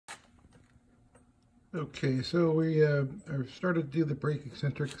Okay, so we started to do the brake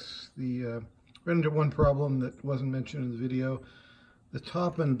eccentrics. Ran into one problem that wasn't mentioned in the video. The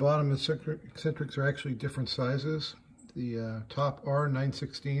top and bottom eccentrics are actually different sizes. The top are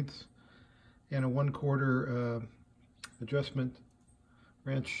 9/16 and a 1/4 adjustment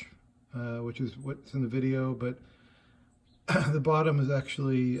wrench, which is what's in the video, but the bottom is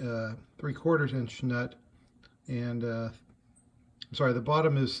actually 3/4 inch nut, and sorry, the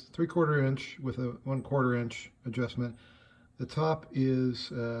bottom is 3/4 inch with a 1/4 inch adjustment. The top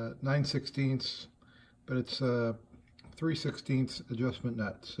is 9/16, but it's 3/16 adjustment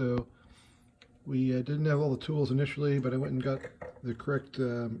nut. So we didn't have all the tools initially, but I went and got the correct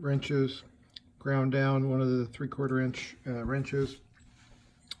wrenches, ground down one of the 3/4 inch wrenches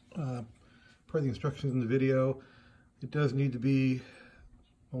per the instructions in the video. It does need to be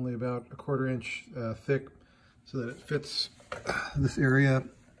only about 1/4 inch thick so that it fits this area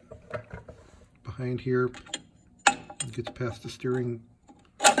behind here. It gets past the steering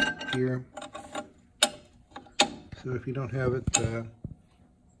here. So if you don't have it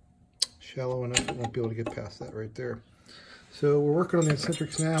shallow enough, it won't be able to get past that right there. So we're working on the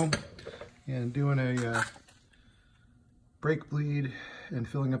eccentrics now and doing a brake bleed and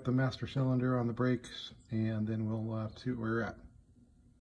filling up the master cylinder on the brakes, and then we'll see where we're at.